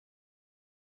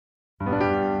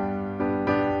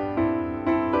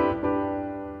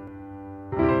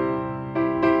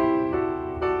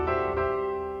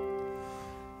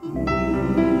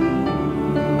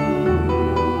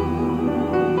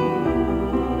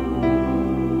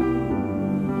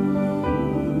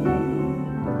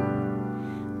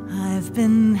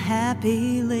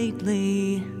happy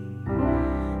lately,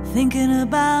 thinking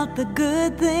about the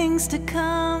good things to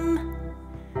come.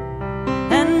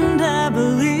 And I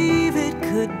believe it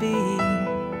could be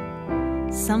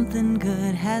something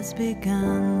good has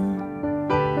begun.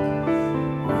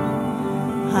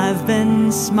 I've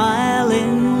been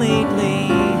smiling lately,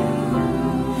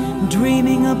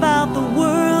 dreaming about the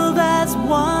world as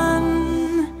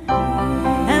one.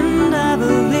 And I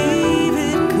believe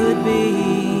it could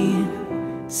be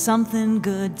something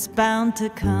good's bound to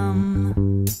come.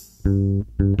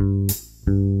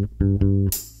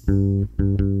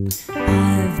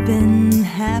 I've been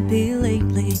happy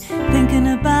lately, thinking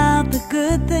about the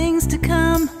good things to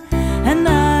come. And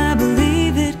I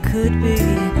believe it could be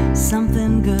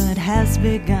something good has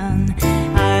begun.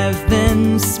 I've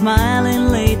been smiling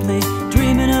lately,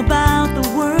 dreaming about the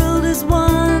world as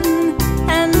one.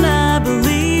 And I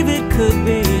believe it could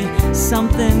be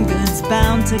something good's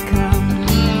bound to come.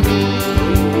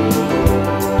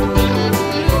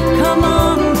 Come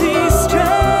on, peace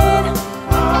train.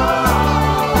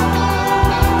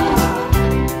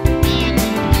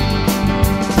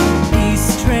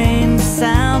 Peace train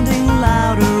sounding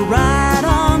louder, right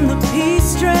on the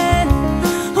peace train.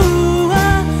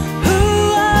 Hoo-ah,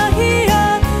 hoo-ah,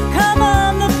 hee-ah. Come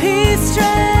on, the peace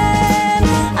train.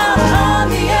 Out on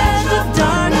the edge of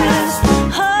darkness.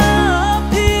 Oh,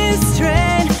 peace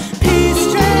train,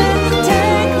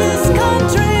 take this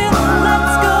country.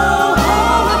 Let's go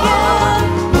home again.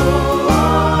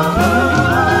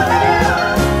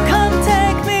 Come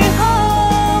take me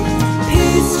home.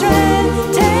 Peace train,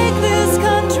 take this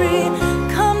country.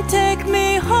 Come take me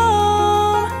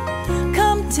home.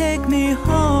 Come take me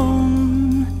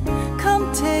home.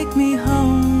 Come take me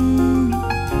home.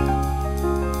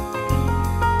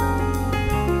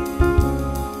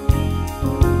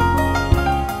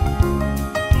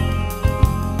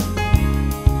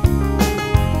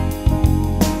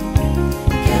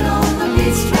 Get on the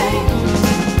peace train.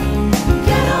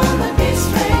 Get on the peace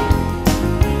train.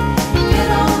 Get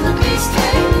on the peace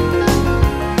train.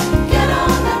 Get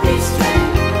on the peace train.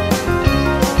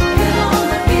 Get on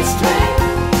the peace train.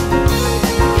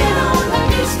 Get on the peace train. Get on the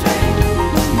peace train.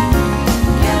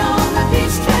 Get on the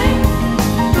peace train.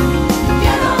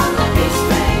 Get on the peace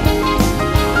train.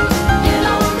 Get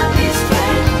on the peace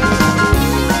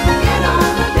train. Get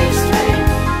on the peace train. Get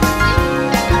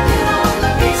on the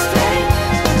peace train.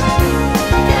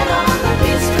 Get on the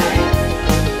peace train.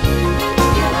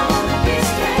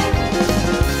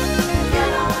 Get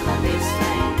on the peace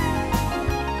train.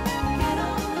 Get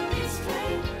on the peace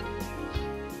train.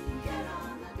 Get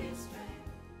on the peace train.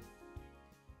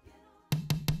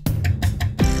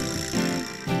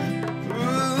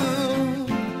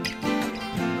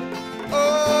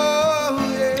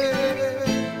 Oh,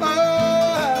 yeah.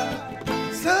 Oh,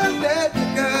 Sunday to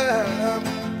come.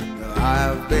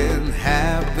 I've been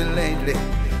happy lately,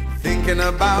 thinking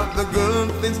about the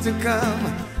good things to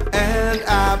come. And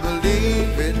I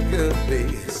believe it could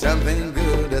be something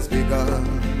good has begun.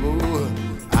 Ooh,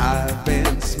 I've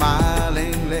been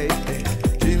smiling lately,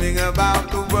 dreaming about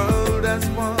the world as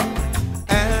one.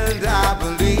 And I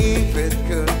believe it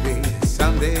could be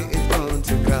someday it's going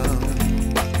to come.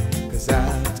 'Cause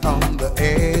out on the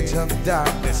edge of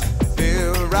darkness,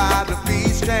 feel ride the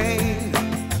peace train.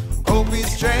 Oh,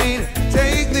 peace train,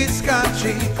 take this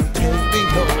country, take me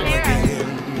home again.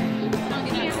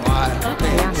 I've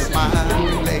been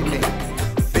smiling lately,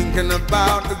 thinking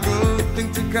about the good thing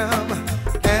to come.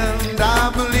 And I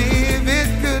believe it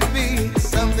could be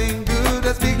something good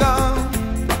has begun.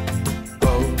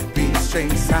 Oh, peace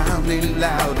train sounding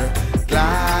louder,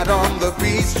 glide on the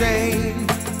peace train.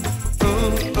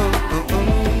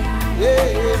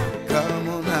 Yeah, come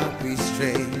on now, peace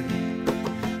train.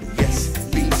 Yes,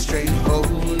 peace train,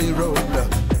 holy roller,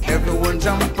 everyone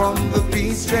jump on the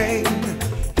peace train.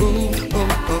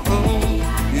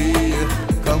 Yeah,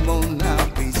 come on now,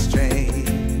 peace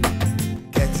train.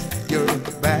 Get your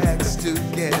bags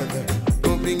together,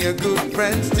 go bring your good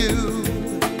friends too.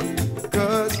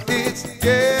 'Cause it's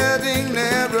getting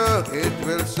nearer, it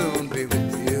will soon be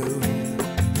with you.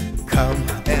 Come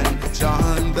and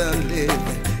join the living,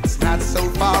 it's not so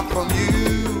far from you.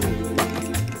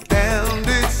 And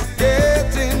it's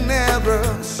getting nearer,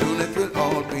 soon it will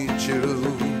all be true.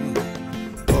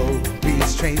 Oh,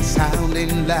 peace train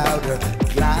sounding louder,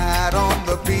 glide on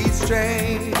the peace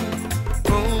train.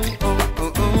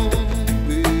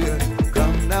 Yeah,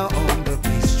 come now on the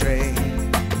peace train.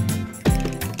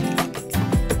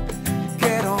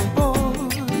 Get on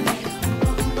board.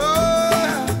 Oh,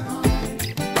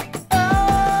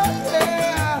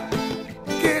 yeah.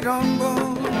 Get on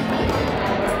board.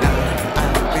 Now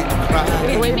I've been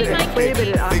crying Wait a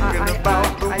minute. Thinking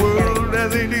about the world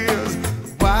as it is.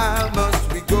 Why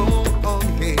must we go on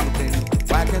hating?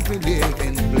 Why can't we live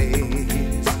in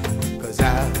bliss? 'Cause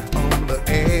out on the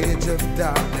edge of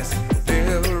darkness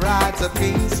there rides a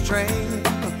peace train.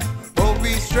 Oh,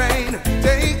 peace train,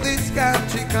 take this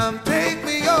country, come take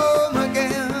me home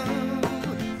again.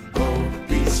 Oh,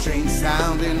 peace train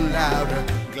sounding louder,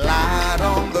 glide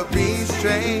on the peace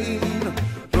train.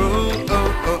 Oh,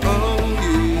 oh, oh, oh,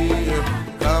 yeah.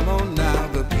 Come on now,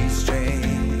 the peace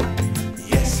train.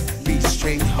 Yes, peace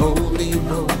train, holy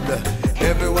road.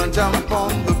 Everyone jump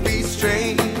on the peace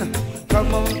train.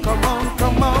 Come on, come on,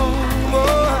 come on.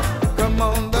 Oh, come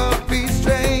on, the peace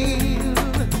train.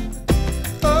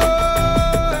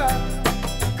 Oh,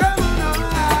 come on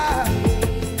now.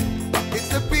 It's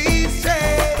the peace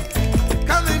train.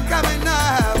 Coming, coming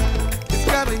now. It's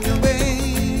coming your way.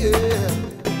 Yeah.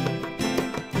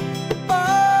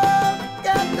 Oh,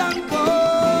 get on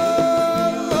board.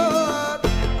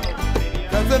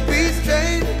 'Cause the peace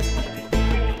train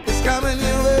is coming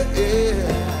your way. Yeah.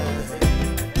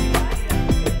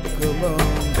 Come on.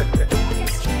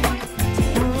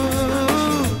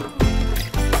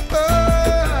 Oh,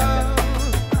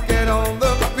 get on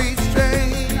the peace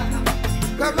train.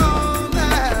 Come on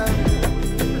now.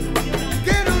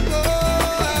 Get on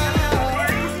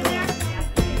board.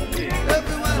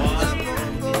 Everyone jump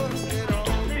on board. Get on.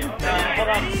 Hold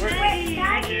on.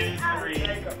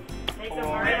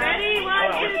 Ready? 1,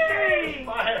 2, 3.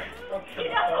 Fire.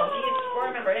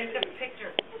 Remember, I need to get a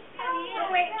picture.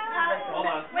 Hold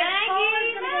on. Maggie.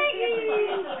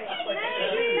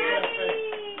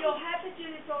 You'll have to do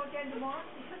this all again tomorrow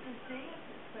because the thing is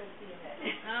supposed to be in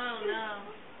it. Oh no.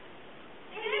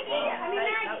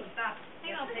 Stop.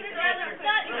 Hang on, take a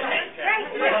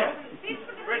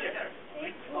Bridget.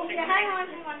 Yeah, hang on.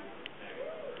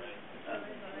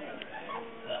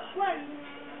 One.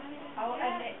 Oh,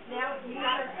 and now you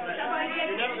got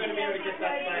You're never going to be able to get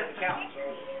that side of the couch.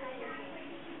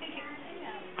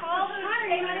 Call the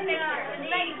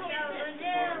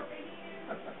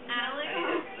Alex.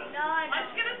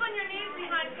 Let's get us on your knees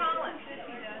behind Colin.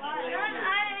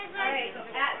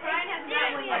 Brian has that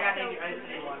one. I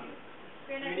see one.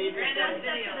 You need your Step to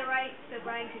the right so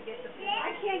Brian can get the picture.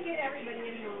 I can't get everybody in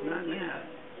here. Not yet.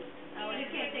 You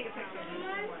can't take a picture.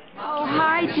 Oh,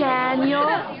 hi, Daniel.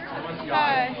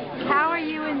 Hi. How are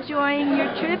you enjoying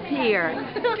your trip here?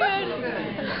 Good.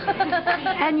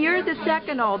 And you're the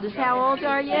second oldest. How old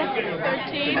are you?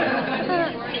 13.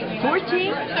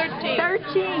 14? 13.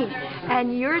 13.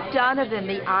 And you're Donovan,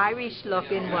 the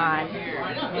Irish-looking one.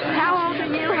 How old are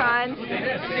you, hon?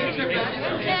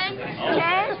 10.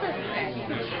 10?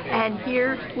 And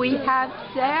here we have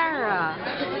Sarah.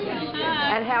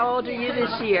 And how old are you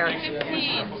this year?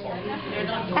 15.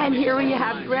 And here we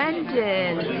have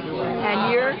Brendan.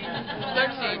 And you're?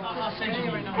 13.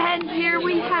 And here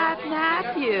we have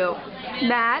Matthew.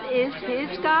 Matt is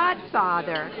his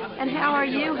godfather. And how are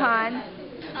you, hon?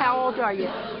 How old are you?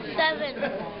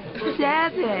 7.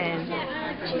 7.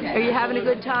 Are you having a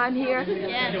good time here?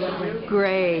 Yes.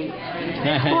 Great.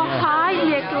 Well, hi,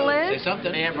 Nicholas. Say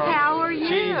something. How are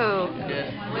you?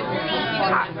 Good.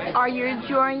 Are you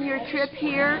enjoying your trip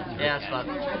here? Yeah, it's fun.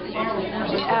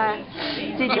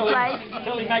 Did you play?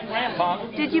 Totally like Grandpa.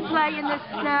 Did you play in the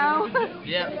snow?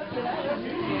 Yeah.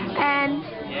 And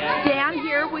down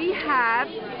here we have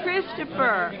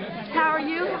Christopher. How are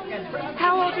you?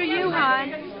 How old are you,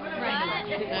 hon?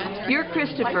 You're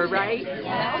Christopher, right?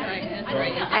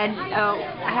 And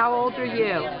how old are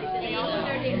you?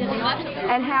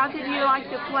 And how did you like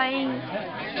the plane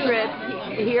trip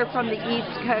here from the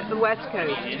West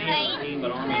Coast?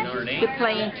 The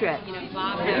plane trip.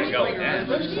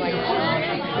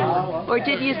 Or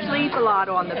did you sleep a lot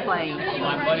on the plane?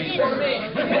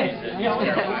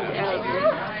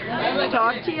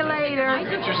 Talk to you later.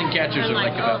 Pitchers and catchers are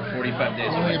like about 45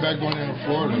 days I'm thinking about going into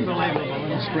Florida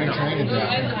in spring training down.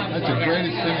 That's the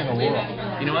greatest thing in the world.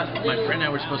 You know what? My friend and I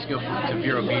were supposed to go to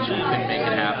Vero Beach, but we couldn't make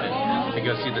it happen to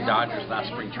go see the Dodgers last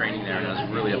spring training there, and I was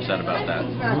really upset about that.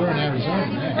 We're in Arizona,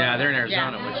 man. Yeah, they're in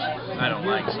Arizona, which I don't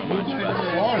like so much. But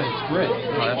Florida, it's great.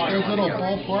 Oh, that's There's great. little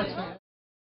ballparks there.